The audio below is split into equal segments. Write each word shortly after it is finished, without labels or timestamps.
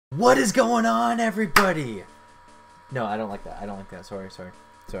What is going on, everybody? No, I don't like that. I don't like that. Sorry.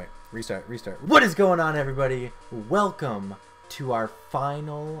 Restart. What is going on, everybody? Welcome to our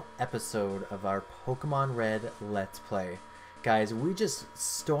final episode of our Pokemon Red Let's Play. Guys, we just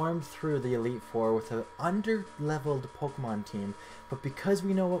stormed through the Elite Four with an under-leveled Pokemon team, but because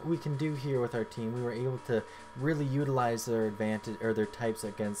we know what we can do here with our team, we were able to really utilize their advantage or their types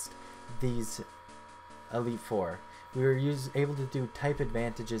against these Elite Four. We were able to do type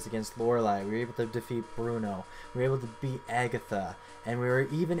advantages against Lorelei. We were able to defeat Bruno. We were able to beat Agatha. And we were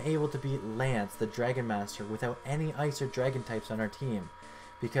even able to beat Lance, the Dragon Master, without any Ice or Dragon types on our team.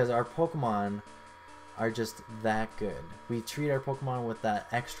 Because our Pokemon are just that good. We treat our Pokemon with that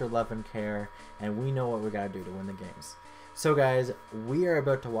extra love and care, and we know what we gotta do to win the games. So guys, we are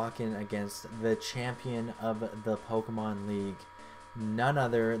about to walk in against the champion of the Pokemon League. None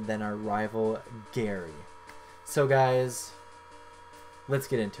other than our rival, Gary. So guys, let's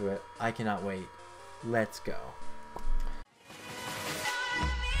get into it. I cannot wait. Let's go.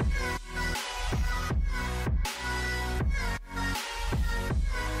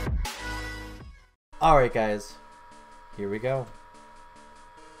 Alright guys, here we go.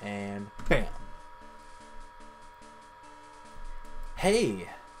 And bam. Hey,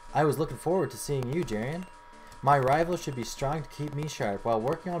 I was looking forward to seeing you, Jarian. My rival should be strong to keep me sharp. While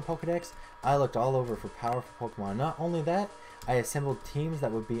working on Pokedex, I looked all over for powerful Pokemon. Not only that, I assembled teams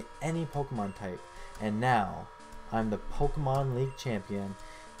that would beat any Pokemon type. And now, I'm the Pokemon League champion.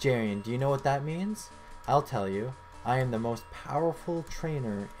 Jarian, do you know what that means? I'll tell you. I am the most powerful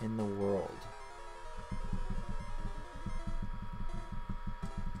trainer in the world.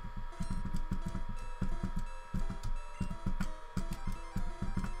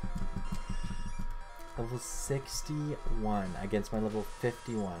 Level 61 against my level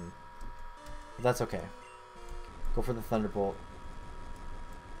 51. But that's okay. Go for the Thunderbolt.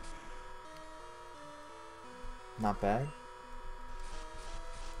 Not bad.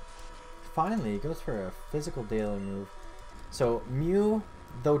 Finally, he goes for a physical daily move. So Mew,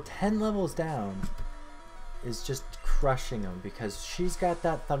 though 10 levels down, is just crushing him because she's got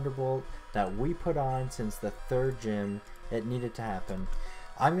that Thunderbolt that we put on since the third gym. It needed to happen.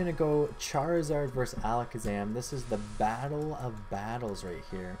 I'm going to go Charizard versus Alakazam. This is the battle of battles right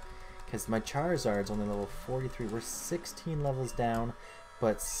here. Because my Charizard's only level 43. We're 16 levels down.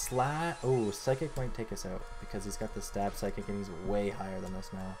 But Psychic might take us out. Because he's got the Stab Psychic and he's way higher than us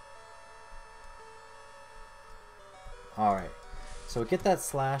now. Alright. So get that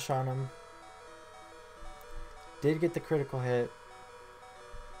Slash on him. Did get the critical hit.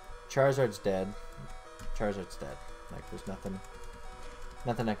 Charizard's dead. Charizard's dead. Like, there's nothing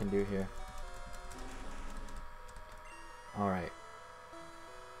I can do here. Alright.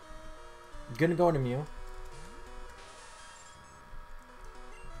 Gonna go into Mew.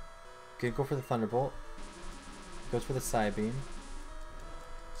 Gonna go for the Thunderbolt. Goes for the Psybeam.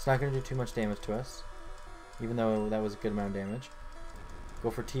 It's not gonna do too much damage to us, even though that was a good amount of damage. Go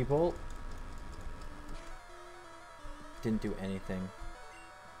for T-Bolt. Didn't do anything.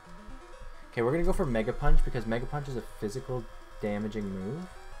 Okay, we're gonna go for Mega Punch because Mega Punch is a physical damaging move.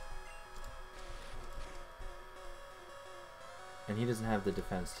 And he doesn't have the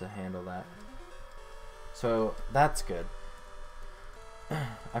defense to handle that. So that's good.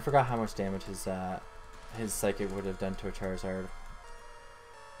 I forgot how much damage his Psychic would have done to a Charizard.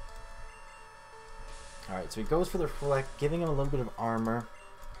 Alright, so he goes for the Reflect, giving him a little bit of armor.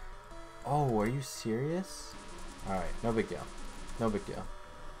 Oh, are you serious? Alright, no big deal. No big deal.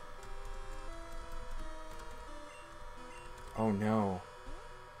 Oh no.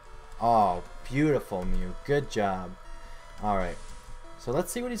 Oh, beautiful Mew. Good job. Alright. So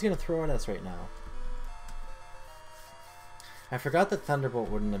let's see what he's going to throw at us right now. I forgot that Thunderbolt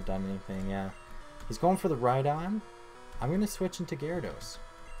wouldn't have done anything, yeah. He's going for the Rhydon. I'm going to switch into Gyarados.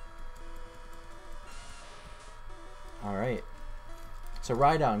 Alright. So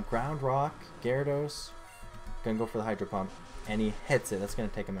Rhydon, Ground Rock, Gyarados. Gonna go for the Hydro Pump. And he hits it. That's going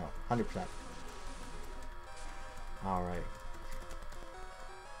to take him out. 100%. Alright.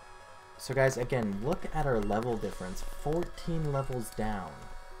 So guys, again, look at our level difference. 14 levels down.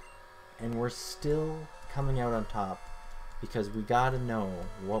 And we're still coming out on top. Because we gotta know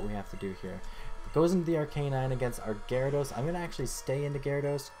what we have to do here. Goes into the Arcanine against our Gyarados. I'm gonna actually stay into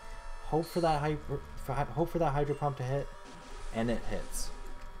Gyarados. Hope for that Hydro Pump to hit. And it hits.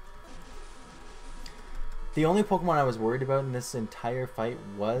 The only Pokemon I was worried about in this entire fight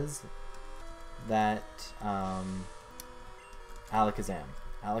was that Alakazam.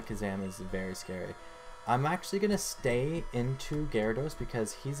 Alakazam is very scary. I'm actually going to stay into Gyarados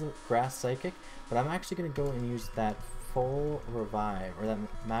because he's a Grass Psychic, but I'm actually going to go and use that full revive, or that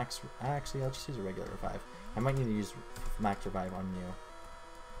max... Actually, I'll just use a regular revive. I might need to use max revive on Mew.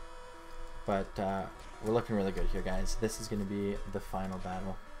 But we're looking really good here, guys. This is going to be the final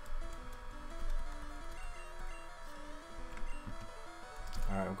battle.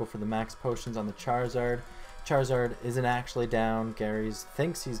 Alright, we'll go for the max potions on the Charizard. Charizard isn't actually down. Gary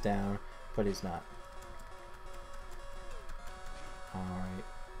thinks he's down, but he's not. Alright.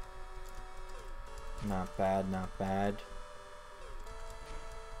 Not bad, not bad.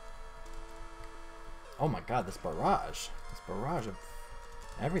 Oh my god, this barrage. This barrage of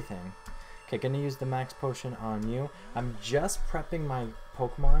everything. Okay, gonna use the max potion on you. I'm just prepping my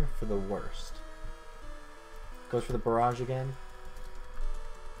Pokemon for the worst. Goes for the barrage again.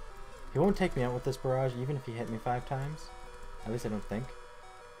 He won't take me out with this barrage even if he hit me 5 times. At least I don't think.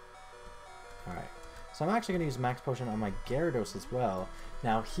 Alright. So I'm actually going to use max potion on my Gyarados as well.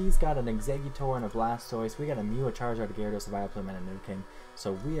 Now he's got an Exeggutor and a Blastoise. We got a Mew, a Charizard, a Gyarados, a Vileplume, and a Nidoking.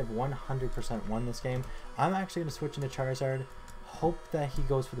 So we have 100% won this game. I'm actually going to switch into Charizard. Hope that he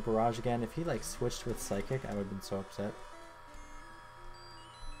goes for the barrage again. If he like switched with Psychic, I would have been so upset.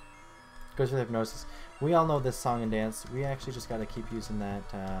 Goes for the Hypnosis. We all know this song and dance. We actually just got to keep using that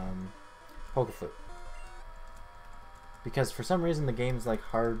Poke Flute. Because for some reason the game's like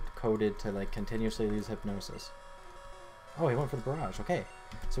hard-coded to like continuously use Hypnosis. Oh, he went for the barrage. Okay.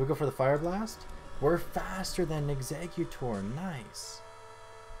 So we go for the Fire Blast. We're faster than Exeggutor. Nice.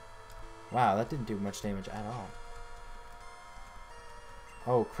 Wow, that didn't do much damage at all.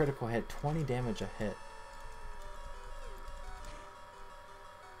 Oh, critical hit. 20 damage a hit.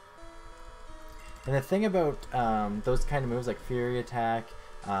 And the thing about those kind of moves like Fury Attack,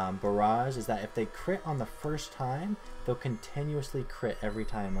 Barrage, is that if they crit on the first time, they'll continuously crit every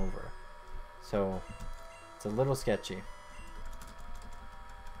time over. So it's a little sketchy.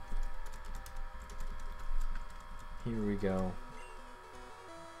 Here we go.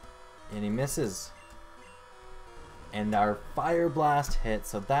 And he misses. And our Fire Blast hits,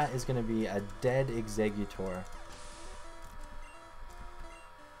 so that is going to be a dead Exeggutor.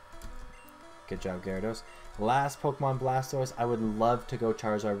 Good job, Gyarados. Last Pokemon, Blastoise. I would love to go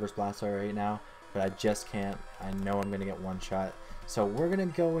Charizard versus Blastoise right now, but I just can't. I know I'm going to get one shot. So we're going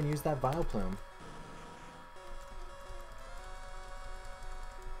to go and use that Vileplume.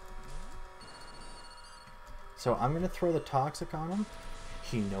 So I'm going to throw the Toxic on him.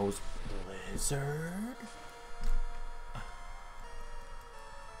 He knows Blizzard.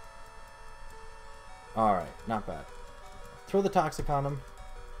 Alright, not bad. Throw the Toxic on him.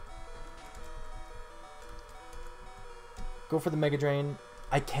 Go for the Mega Drain.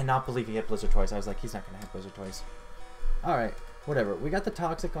 I cannot believe he hit Blizzard twice. I was like, he's not going to hit Blizzard twice. Alright, whatever. We got the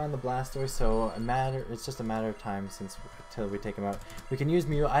Toxic on the Blastoise, so it's just a matter of time until we take him out. We can use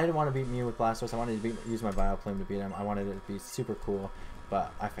Mew. I didn't want to beat Mew with Blastoise. I wanted to use my Vileplume to beat him. I wanted it to be super cool,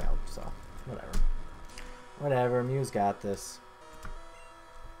 but I failed, so whatever. Whatever, Mew's got this.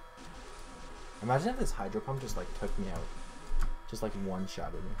 Imagine if this Hydro Pump just like took me out. Just like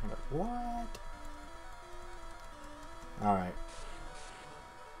one-shotted me. I'm like, what? Alright.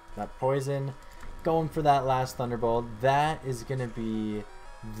 That Poison. Going for that last Thunderbolt. That is going to be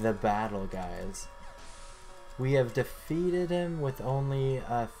the battle, guys. We have defeated him with only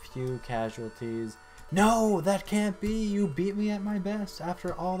a few casualties. No, that can't be. You beat me at my best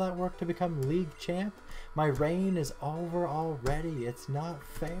after all that work to become League Champ. My reign is over already. It's not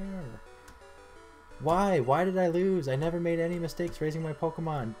fair. Why? Why did I lose? I never made any mistakes raising my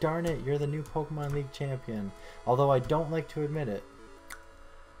Pokemon. Darn it, you're the new Pokemon League champion. Although I don't like to admit it.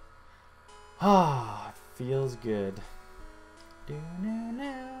 Ah, feels good.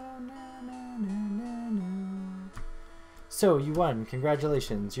 So, you won.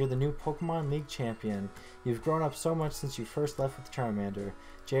 Congratulations. You're the new Pokemon League champion. You've grown up so much since you first left with Charmander.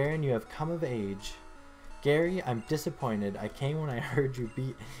 Jaren, you have come of age. Gary, I'm disappointed. I came when I heard you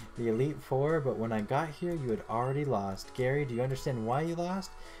beat the Elite Four, but when I got here, you had already lost. Gary, do you understand why you lost?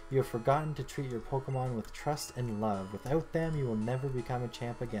 You have forgotten to treat your Pokemon with trust and love. Without them, you will never become a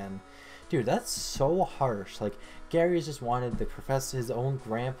champ again. Dude, that's so harsh. Like, Gary just wanted the his own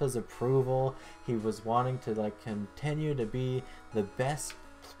grandpa's approval. He was wanting to, like, continue to be the best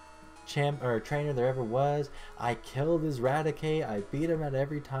champ or trainer there ever was. I killed his Raticate. I beat him at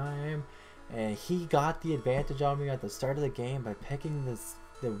every time. And he got the advantage on me at the start of the game by picking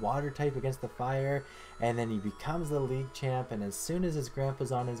the water type against the fire, and then he becomes the league champ, and as soon as his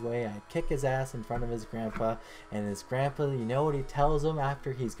grandpa's on his way, I kick his ass in front of his grandpa, and his grandpa, you know what he tells him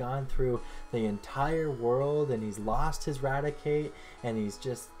after he's gone through the entire world and he's lost his Raticate and he's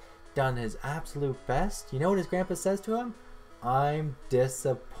just done his absolute best? You know what his grandpa says to him? I'm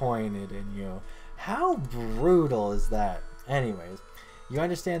disappointed in you. How brutal is that? Anyways, you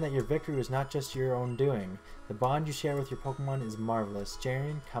understand that your victory was not just your own doing. The bond you share with your Pokemon is marvelous.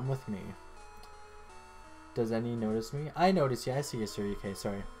 Jaren, come with me. Does any notice me? I notice you. I see you, Sir UK.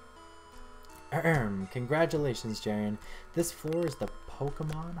 Sorry. Congratulations, Jaren. This floor is the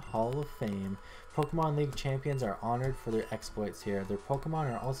Pokemon Hall of Fame. Pokemon League champions are honored for their exploits here. Their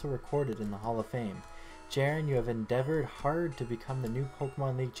Pokemon are also recorded in the Hall of Fame. Jaren, you have endeavored hard to become the new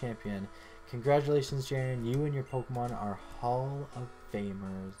Pokemon League champion. Congratulations, Jaren. You and your Pokemon are Hall of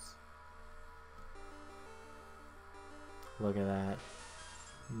Famers. Look at that.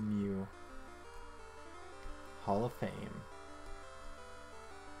 Mew. Hall of Fame.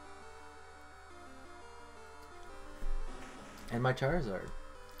 And my Charizard.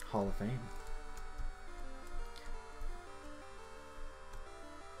 Hall of Fame.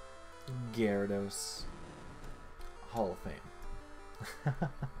 Gyarados. Hall of Fame.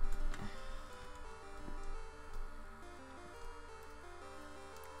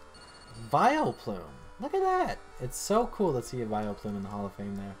 Vileplume. Look at that. It's so cool to see a Vileplume in the Hall of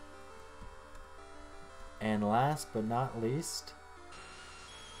Fame there. And last but not least,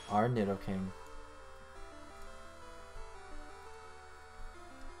 our Nidoking.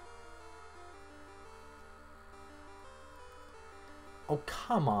 Oh,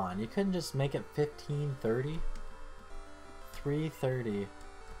 come on. You couldn't just make it 1530? 330.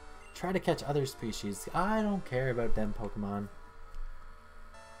 Try to catch other species. I don't care about them Pokemon.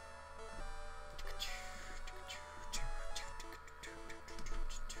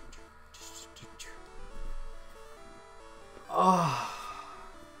 Oh.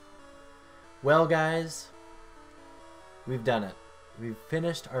 Well, guys, we've done it. We've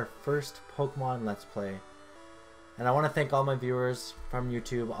finished our first Pokemon Let's Play. And I want to thank all my viewers from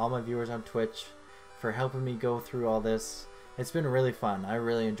YouTube, all my viewers on Twitch, for helping me go through all this. It's been really fun. I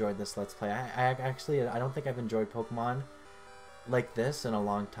really enjoyed this Let's Play. I don't think I've enjoyed Pokemon like this in a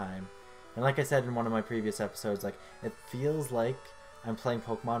long time. And like I said in one of my previous episodes, like, it feels like I'm playing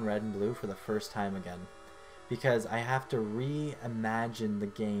Pokemon Red and Blue for the first time again. Because I have to reimagine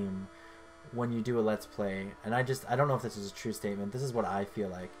the game when you do a Let's Play. And I don't know if this is a true statement. This is what I feel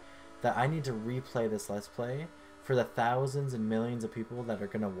like. That I need to replay this Let's Play for the thousands and millions of people that are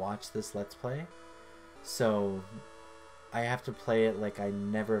going to watch this Let's Play. So I have to play it like I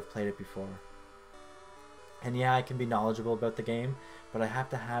never have played it before. And yeah, I can be knowledgeable about the game, but I have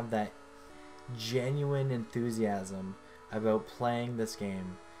to have that genuine enthusiasm about playing this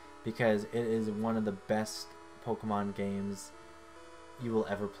game, because it is one of the best Pokemon games you will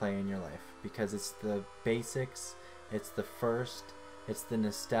ever play in your life. Because it's the basics, it's the first, it's the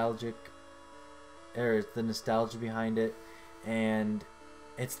nostalgia behind it, and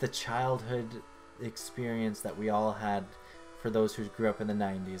it's the childhood experience that we all had for those who grew up in the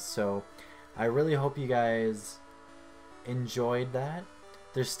 90s. So I really hope you guys enjoyed that.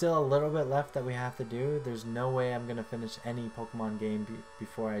 There's still a little bit left that we have to do. There's no way I'm gonna finish any Pokemon game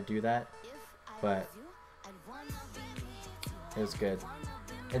before I do that, but it was good.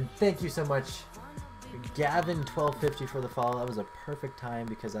 And thank you so much, Gavin1250, for the follow. That was a perfect time,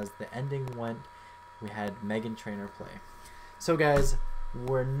 because as the ending went, we had Megan Trainor play. So guys,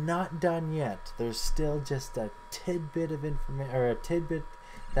 we're not done yet. There's still just a tidbit of information, or a tidbit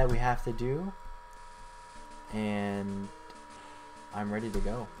that we have to do, and I'm ready to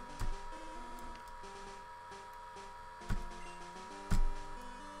go.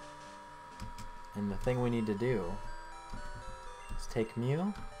 And the thing we need to do is take Mew,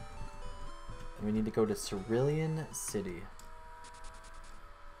 and we need to go to Cerulean City.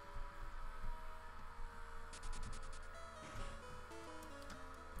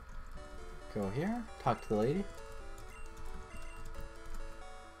 Go here, talk to the lady.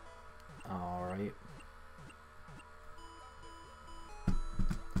 Alright.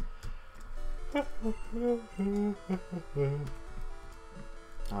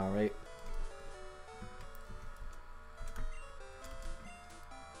 Alright.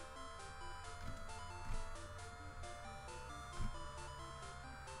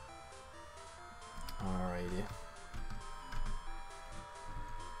 Alrighty.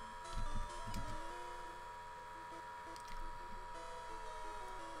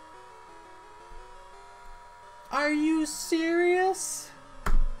 Are you serious?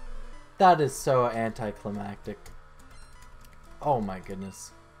 That is so anticlimactic. Oh my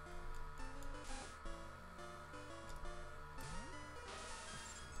goodness.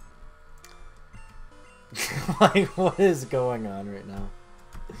 Like, what is going on right now?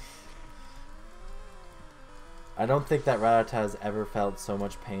 I don't think that Rattata has ever felt so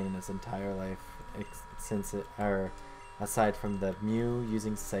much pain in its entire life, aside from the Mew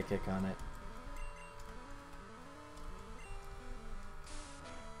using Psychic on it.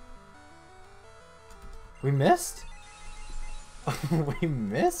 We missed? We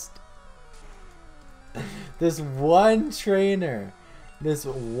missed? This one trainer. This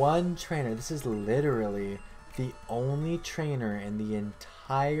one trainer. This is literally the only trainer in the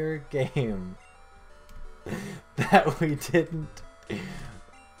entire game that we didn't...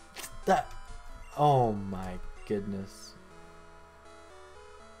 That... Oh my goodness.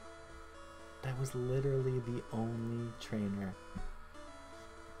 That was literally the only trainer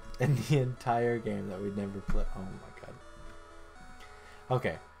in the entire game that we'd never played. Oh my god.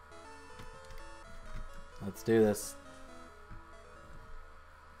 Okay. Let's do this.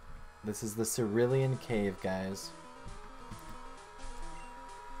 This is the Cerulean Cave, guys.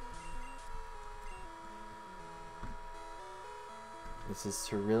 This is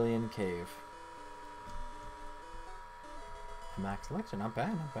Cerulean Cave. Max Elixir, not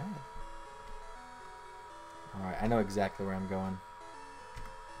bad, not bad. Alright, I know exactly where I'm going.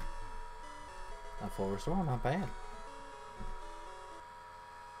 A full restore, not bad.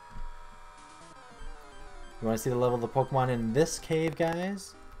 You want to see the level of the Pokemon in this cave,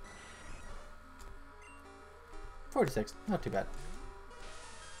 guys? 46, not too bad.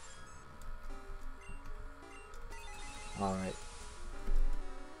 Alright.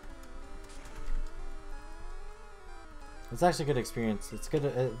 It's actually a good experience. It's good.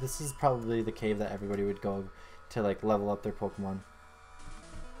 This is probably the cave that everybody would go to, like, level up their Pokemon.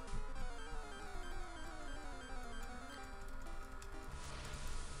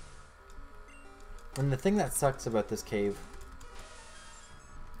 And the thing that sucks about this cave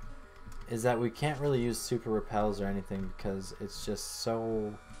is that we can't really use super repels or anything because it's just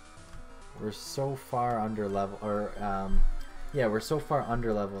so... We're so far under level, or yeah, we're so far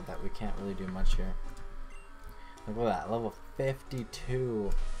under level that we can't really do much here. Look at that, level 52.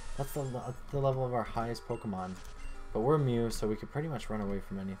 That's the level of our highest Pokemon. But we're Mew, so we could pretty much run away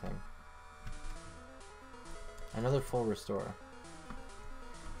from anything. Another full restore.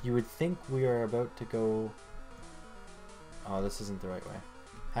 You would think we are about to go... Oh, this isn't the right way.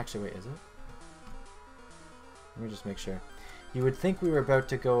 Actually, wait, is it? Let me just make sure. You would think we were about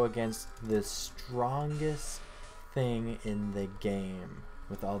to go against the strongest thing in the game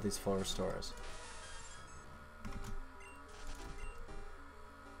with all these full restores.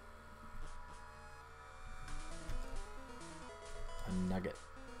 A nugget.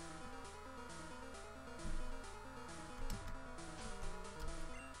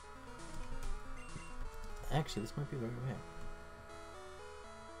 Actually, this might be the right way.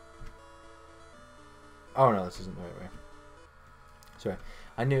 Oh no, this isn't the right way. Sorry,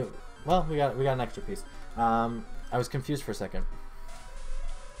 I knew. Well, we got an extra piece. I was confused for a second.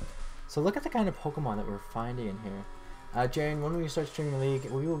 So look at the kind of Pokemon that we're finding in here. Jaren, when we start streaming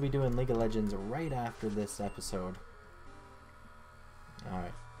League, we will be doing League of Legends right after this episode.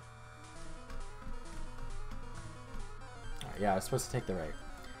 Alright. Yeah, I was supposed to take the right.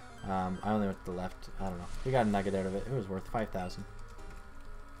 I only went to the left. I don't know. We got a nugget out of it. It was worth 5,000.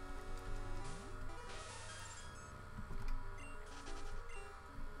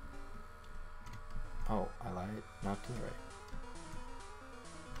 Oh, I lied. Not to the right.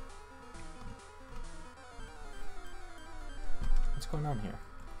 What's going on here?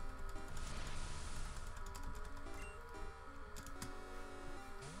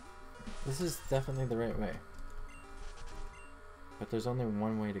 This is definitely the right way. But there's only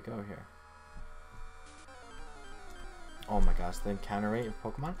one way to go here. Oh my gosh, the encounter rate of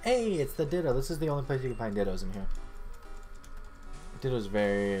Pokemon? Hey, it's the Ditto. This is the only place you can find Dittos in here. Ditto's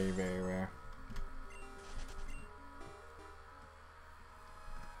very, very rare.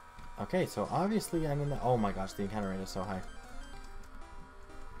 Okay, so obviously I'm in the... Oh my gosh, the encounter rate is so high.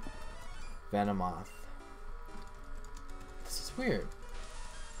 Venomoth. This is weird.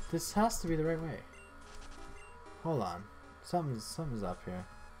 This has to be the right way. Hold on. Something's up here.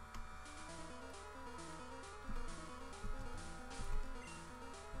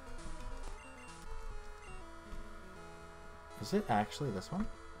 Is it actually this one?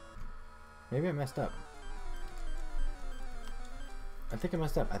 Maybe I messed up. I think I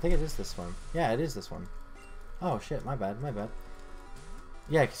messed up. I think it is this one. Yeah, it is this one. Oh shit, my bad, my bad.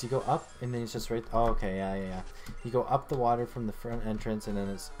 Yeah, because you go up and then it's just right... Oh, okay, yeah. You go up the water from the front entrance and then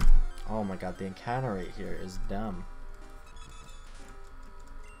it's... Oh my god, the encounter rate here is dumb.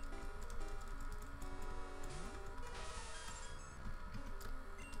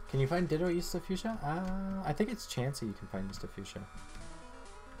 Can you find Ditto East of Fuchsia? I think it's Chansey you can find East of Fuchsia.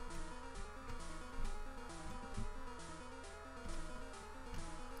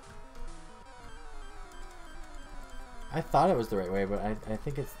 I thought it was the right way, but I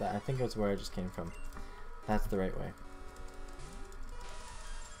think it's that. I think it's where I just came from. That's the right way.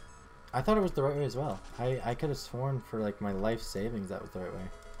 I thought it was the right way as well. I could have sworn for like my life savings that was the right way.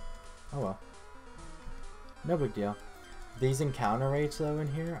 Oh well. No big deal. These encounter rates though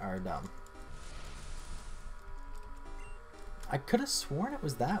in here are dumb. I could have sworn it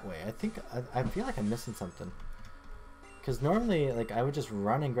was that way. I feel like I'm missing something. Because normally like I would just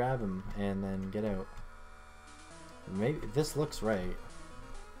run and grab him and then get out. Maybe this looks right.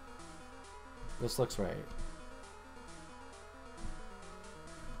 This looks right.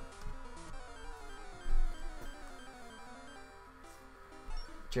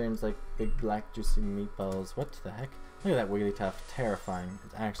 Jaren's like big black juicy meatballs. What the heck? Look at that Wigglytuff. Terrifying.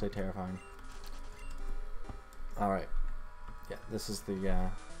 It's actually terrifying. Alright. Yeah, this is the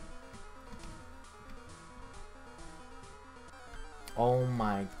oh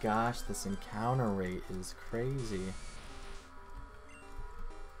my gosh, this encounter rate is crazy.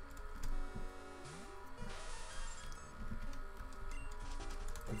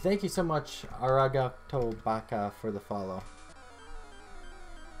 Thank you so much, Aragato Baka, for the follow.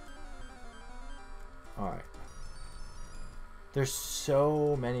 Alright. There's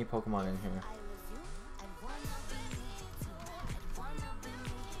so many Pokemon in here.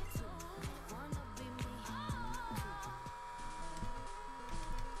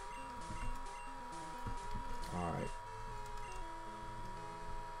 Alright.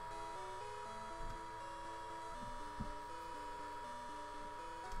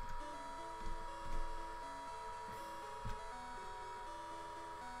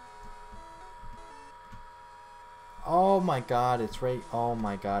 Oh my god, it's right. Oh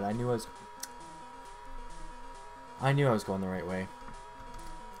my god, I knew I was going the right way.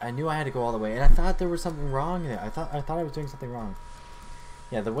 I knew I had to go all the way, and I thought there was something wrong there. I thought I was doing something wrong.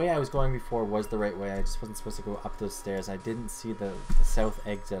 Yeah, the way I was going before was the right way. I just wasn't supposed to go up those stairs. I didn't see the south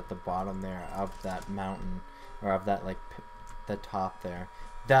exit at the bottom there of that mountain, or of that like the top there.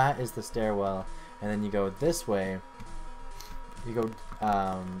 That is the stairwell, and then you go this way. You go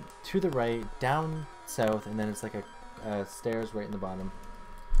to the right, down south, and then it's like a stairs right in the bottom.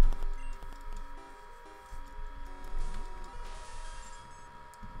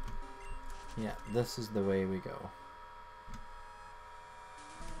 Yeah, this is the way we go.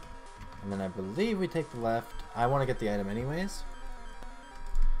 And then I believe we take the left. I want to get the item anyways.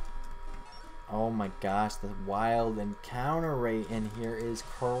 Oh my gosh, the wild encounter rate in here is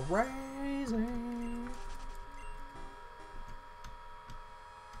crazy.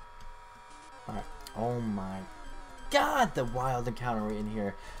 Alright. Oh my god, the wild encounter rate in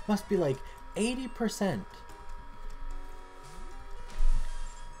here must be like 80%.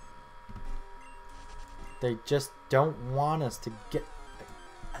 They just don't want us to get...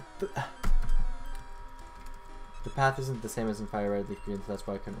 The path isn't the same as in Fire Red Leaf Green, so that's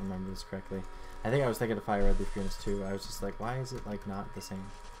why I couldn't remember this correctly. I think I was thinking of Fire Red Leaf Greens too. I was just like, why is it like not the same?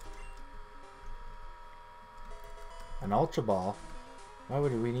 An Ultra Ball? Why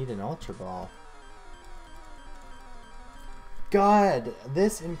would we need an Ultra Ball? God,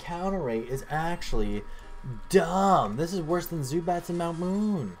 this encounter rate is actually dumb. This is worse than Zubats and Mount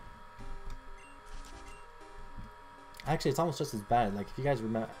Moon. Actually, it's almost just as bad. Like, if you guys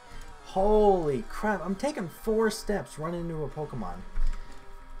remember... Holy crap, I'm taking 4 steps running into a Pokemon.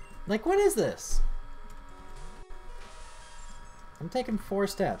 Like, what is this? I'm taking 4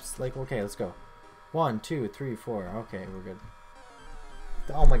 steps. Like, okay, let's go. 1, 2, 3, 4. Okay, we're good.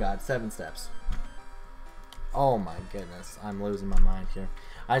 Oh my god, 7 steps. Oh my goodness, I'm losing my mind here.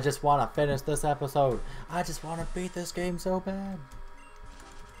 I just want to finish this episode. I just want to beat this game so bad.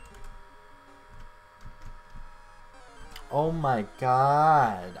 Oh my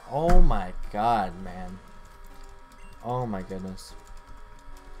god. Oh my god, man. Oh my goodness.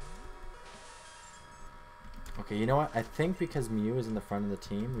 Okay, you know what? I think because Mew is in the front of the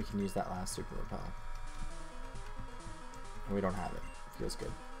team, we can use that last Super Repel. And we don't have it. Feels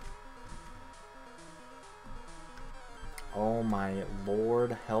good. Oh my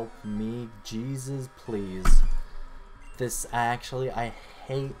lord, help me. Jesus, please. This actually, I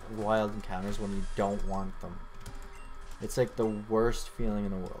hate wild encounters when you don't want them. It's like the worst feeling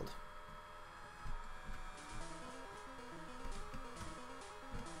in the world.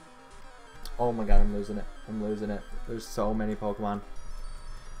 Oh my god, I'm losing it. I'm losing it. There's so many Pokemon.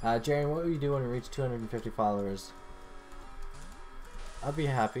 Jaren, what will you do when we reach 250 followers? I'll be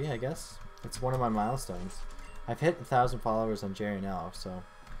happy, I guess. It's one of my milestones. I've hit 1,000 followers on Jaren now, so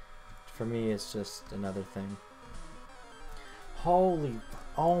for me it's just another thing. Holy,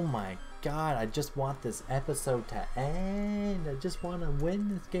 oh my god, I just want this episode to end. I just want to win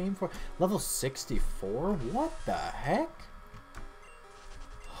this game for level 64. What the heck?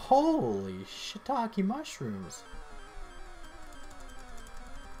 Holy shiitake mushrooms.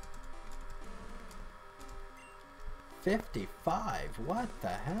 55. What the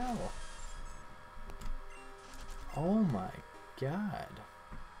hell? Oh my god.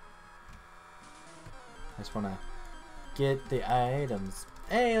 I just want to get the items.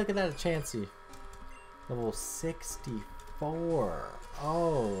 Hey, look at that, a Chansey. Level 64.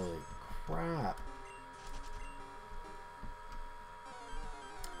 Holy crap.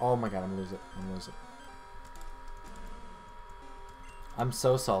 Oh my god, I'm gonna lose it. I'm gonna lose it. I'm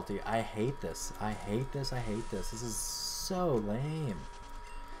so salty. I hate this. I hate this. I hate this. This is so lame.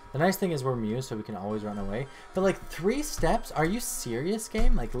 The nice thing is we're Mew, so we can always run away. But like 3 steps? Are you serious,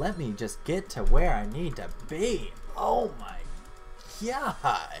 game? Like, let me just get to where I need to be. Oh my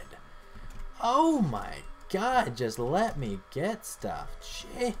god. Oh my god. Just let me get stuff.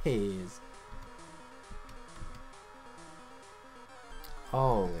 Jeez.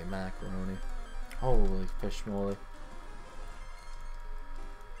 Holy macaroni. Holy fish moly.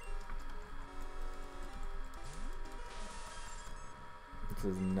 This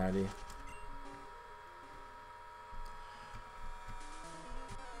is nutty.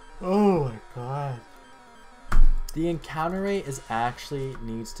 Oh my god. The encounter rate is actually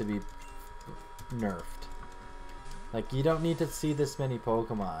needs to be nerfed. Like, you don't need to see this many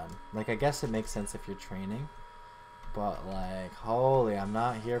Pokemon. Like, I guess it makes sense if you're training. But like, holy, I'm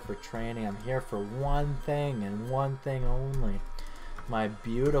not here for training. I'm here for one thing and one thing only. My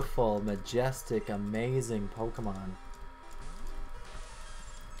beautiful, majestic, amazing Pokemon.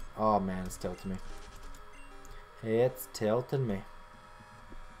 Oh man, it's tilting me. It's tilting me.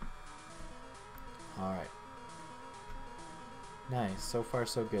 Alright. Nice. So far,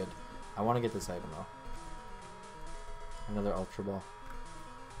 so good. I want to get this item though. Another Ultra Ball.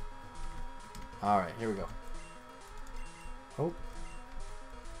 Alright, here we go. Oh.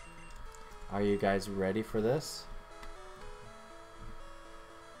 Are you guys ready for this?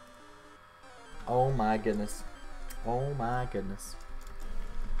 Oh my goodness. Oh my goodness.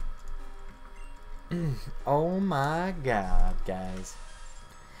 Oh my god, guys.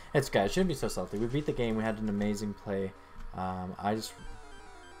 It's guys, shouldn't be so salty. We beat the game. We had an amazing play. I just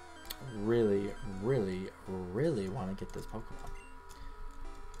really want to get this Pokemon.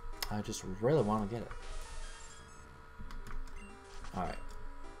 I just really want to get it. Alright.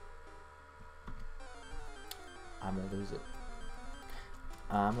 I'm gonna lose it.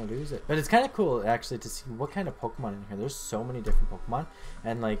 I'm gonna lose it. But it's kind of cool, actually, to see what kind of Pokemon in here. There's so many different Pokemon.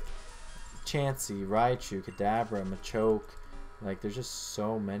 And, like, Chansey, Raichu, Kadabra, Machoke. Like, there's just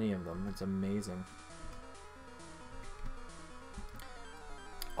so many of them. It's amazing.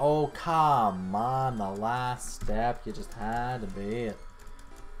 Oh, come on. The last step. You just had to be it.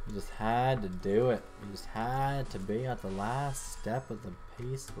 You just had to do it. You just had to be at the last step of the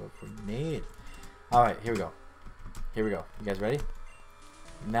piece of what we need. Alright, here we go. Here we go. You guys ready?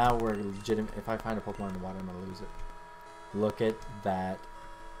 Now we're legitimate. If I find a Pokemon in the water, I'm going to lose it. Look at that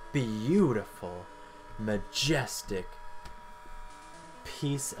beautiful, majestic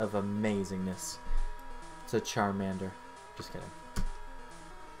piece of amazingness. It's a Charmander. Just kidding.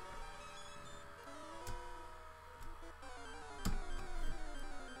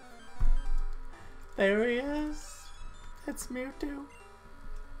 There he is. It's Mewtwo.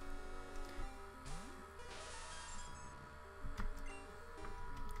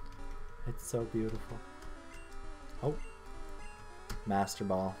 It's so beautiful. Oh. Master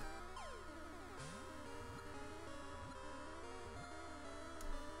Ball.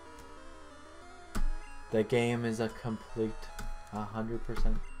 The game is a complete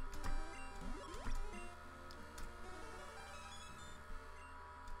 100%.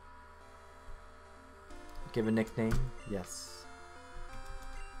 Give a nickname? Yes.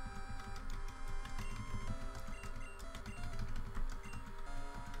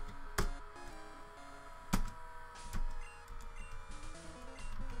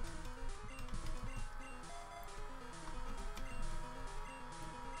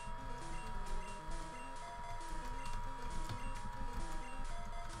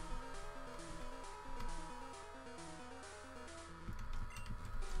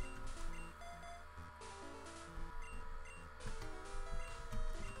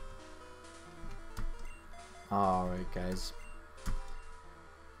 Alright, guys.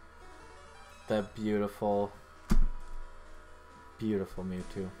 The beautiful, beautiful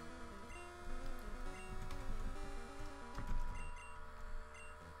Mewtwo.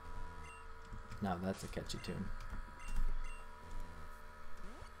 Now that's a catchy tune.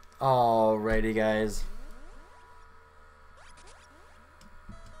 Alrighty, guys.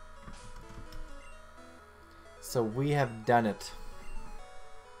 So we have done it.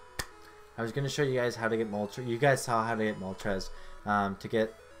 I was going to show you guys how to get Moltres. You guys saw how to get Moltres. To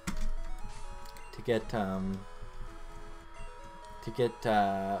get to get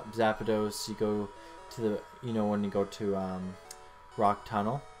Zapdos, you go to the, you know, when you go to Rock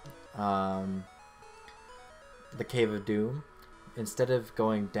Tunnel, the Cave of Doom. Instead of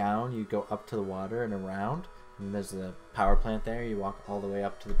going down, you go up to the water and around. And there's a power plant there. You walk all the way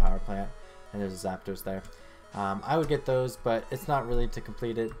up to the power plant, and there's a Zapdos there. I would get those, but it's not really to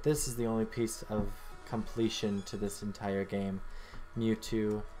complete it. This is the only piece of completion to this entire game.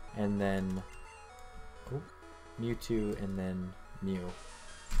 Mewtwo, and then Mew.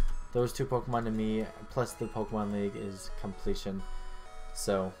 Those two Pokemon to me, plus the Pokemon League, is completion.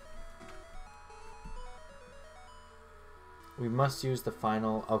 So we must use the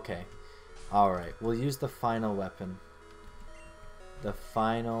final. Okay, all right. We'll use the final weapon. The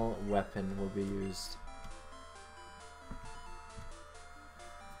final weapon will be used.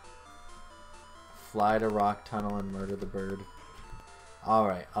 Fly to Rock Tunnel and murder the bird.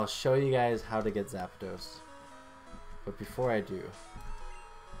 Alright, I'll show you guys how to get Zapdos. But before I do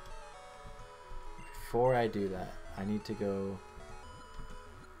that, I need to go...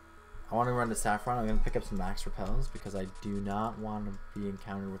 I want to run to Saffron. I'm going to pick up some Max Repels because I do not want to be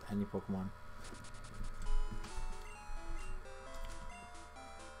encountered with any Pokemon.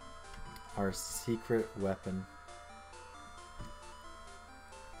 Our secret weapon.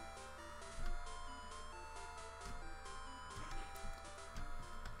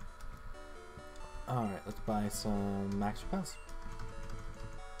 Alright, let's buy some Max Repels.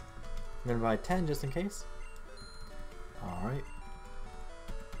 I'm gonna buy 10 just in case. Alright.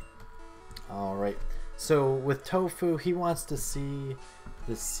 Alright. So with Tofu, he wants to see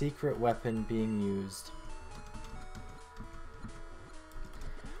the secret weapon being used.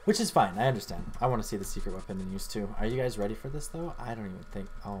 Which is fine, I understand. I want to see the secret weapon in use too. Are you guys ready for this though? I don't even think.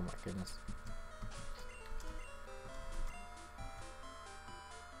 Oh my goodness.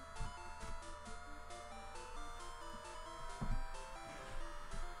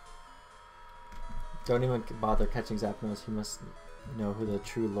 Don't even bother catching Zapdos. He must know who the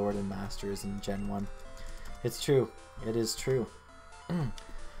true Lord and Master is in Gen 1. It's true. It is true.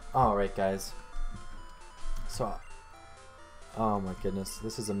 Alright, guys. So, oh my goodness.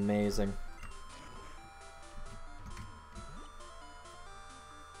 This is amazing.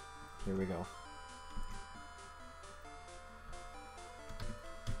 Here we go.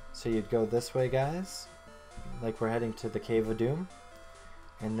 So you'd go this way, guys. Like we're heading to the Cave of Doom.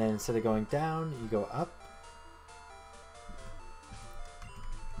 And then instead of going down, you go up.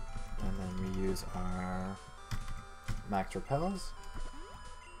 And then we use our Max Repels.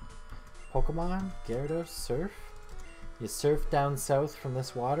 Pokemon, Gyarados, Surf. You surf down south from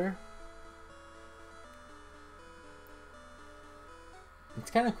this water.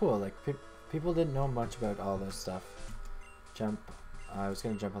 It's kind of cool. Like, people didn't know much about all this stuff. Jump. I was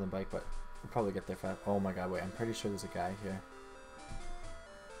going to jump on the bike, but we'll probably get there fast. Oh my god, wait. I'm pretty sure there's a guy here.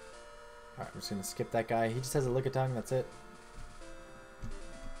 Alright, we're just going to skip that guy. He just has a Lickitung, that's it.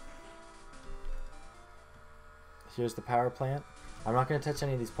 Here's the power plant. I'm not going to touch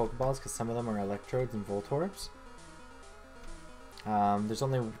any of these Pokeballs because some of them are Electrodes and Voltorbs. There's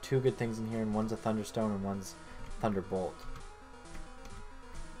only two good things in here, and one's a Thunderstone and one's Thunderbolt.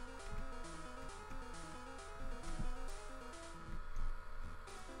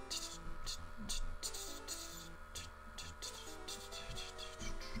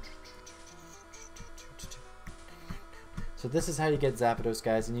 So this is how you get Zapdos,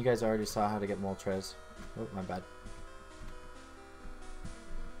 guys, and you guys already saw how to get Moltres. Oh, my bad.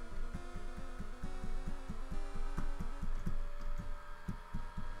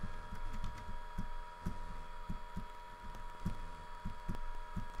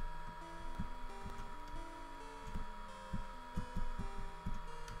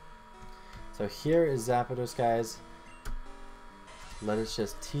 So here is Zapdos, guys. Let us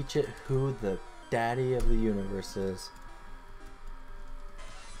just teach it who the daddy of the universe is.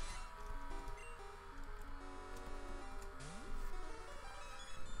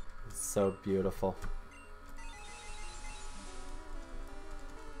 So beautiful.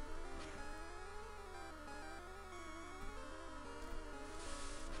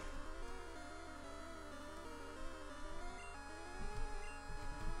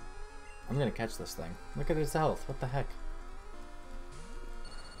 I'm gonna catch this thing. Look at his health. What the heck?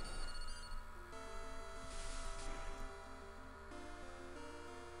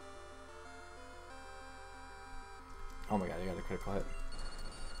 Oh my god, I got a critical hit.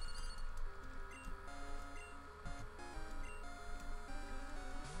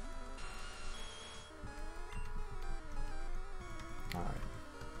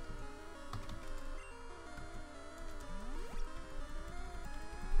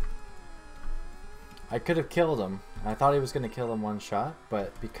 I could have killed him. I thought he was gonna kill him one shot,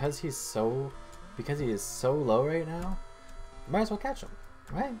 but because he is so low right now, might as well catch him,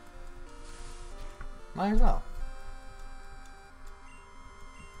 right? Might as well.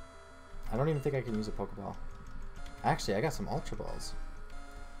 I don't even think I can use a Pokeball. Actually, I got some Ultra Balls.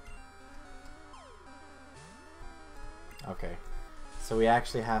 Okay, so we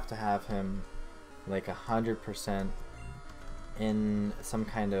actually have to have him like 100% in some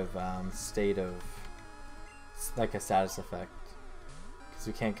kind of state of like a status effect, because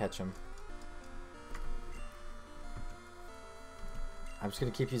we can't catch him. I'm just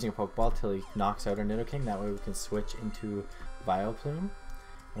gonna keep using a Pokeball till he knocks out our Nidoking. That way we can switch into Vileplume.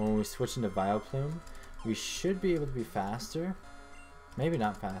 And when we switch into Vileplume, we should be able to be faster. Maybe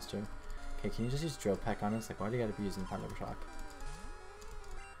not faster. Okay, can you just use Drill Peck on us? Like, why do you gotta be using Thunder Shock?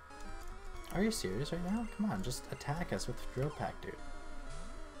 Are you serious right now? Come on, just attack us with Drill Peck, dude.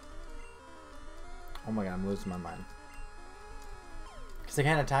 Oh my god, I'm losing my mind. Because I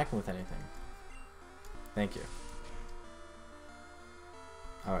can't attack him with anything. Thank you.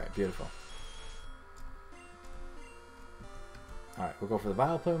 Alright, beautiful. Alright, we'll go for the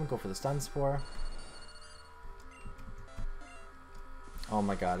Vileplume, go for the Stun Spore. Oh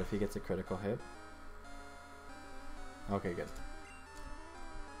my god, if he gets a critical hit. Okay, good.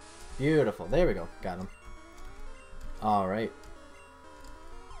 Beautiful. There we go. Got him. Alright.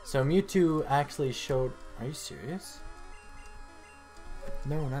 So Mewtwo actually showed... Are you serious?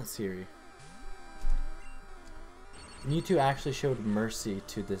 No, not Siri. Mewtwo actually showed mercy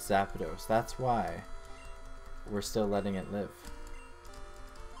to the Zapdos. That's why we're still letting it live.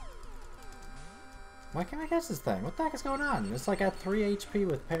 Why can't I catch this thing? What the heck is going on? It's like at 3 HP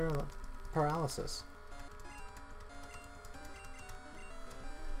with paralysis.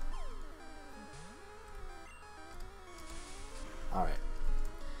 Alright.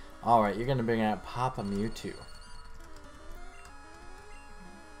 Alright, you're gonna bring out Papa Mewtwo.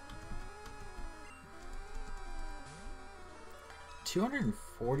 $241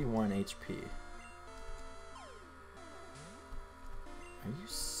 HP. Are you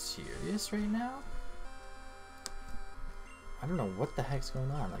serious right now? I don't know what the heck's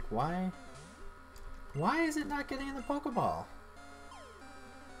going on. Like, why is it not getting in the Pokeball?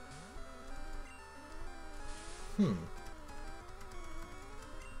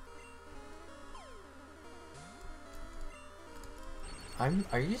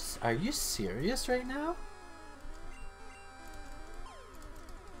 Are you serious right now?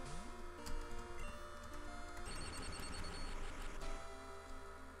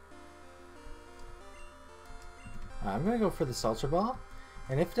 I'm gonna go for the Ultra Ball,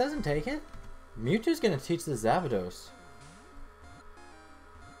 and if it doesn't take it, Mewtwo's gonna teach the Zapdos.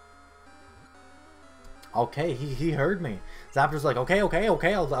 Okay, he heard me. Zapdos like, okay, I'll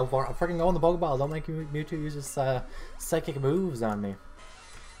freaking go on the Pokeball. Don't make Mewtwo use his psychic moves on me.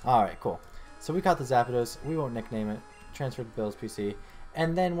 Alright, cool. So we caught the Zapdos. We won't nickname it. Transfer to Bill's PC.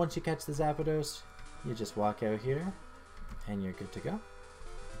 And then once you catch the Zapdos, you just walk out here, and you're good to go.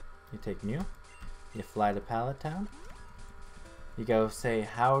 You take Mew. You fly to Pallet Town. You go say,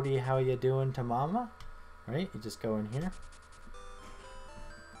 howdy, how you doing to mama? Right? You just go in here.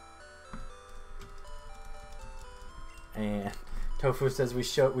 And Tofu says we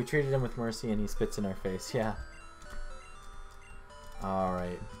treated him with mercy and he spits in our face. Yeah.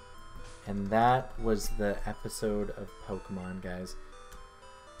 Alright. And that was the episode of Pokemon, guys.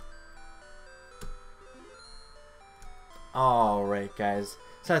 Alright, guys.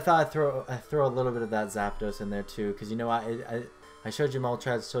 So I thought I'd throw a little bit of that Zapdos in there too, because you know what, I showed you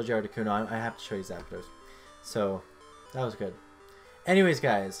Moltres, showed you Articuno, I have to show you Zapdos. So that was good. Anyways,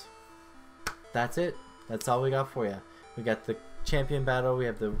 guys, that's it. That's all we got for you. We got the champion battle, we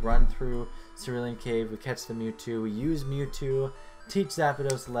have the run through Cerulean Cave, we catch the Mewtwo, we use Mewtwo, teach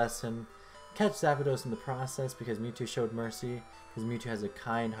Zapdos a lesson, catch Zapdos in the process because Mewtwo showed mercy, because Mewtwo has a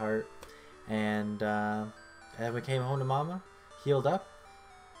kind heart, and we came home to Mama, healed up,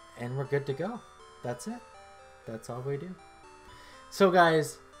 and we're good to go. That's it. That's all we do. So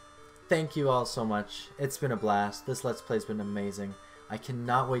guys, thank you all so much. It's been a blast. This Let's Play's been amazing. I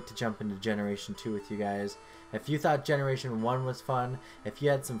cannot wait to jump into Generation 2 with you guys. If you thought Generation 1 was fun, if you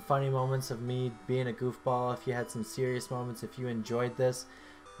had some funny moments of me being a goofball, if you had some serious moments, if you enjoyed this,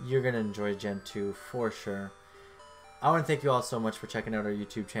 you're going to enjoy Gen 2 for sure. I want to thank you all so much for checking out our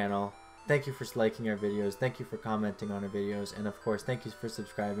YouTube channel. Thank you for liking our videos. Thank you for commenting on our videos. And of course, thank you for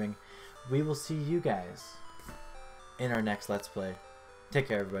subscribing. We will see you guys in our next Let's Play. Take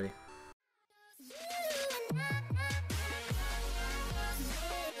care, everybody.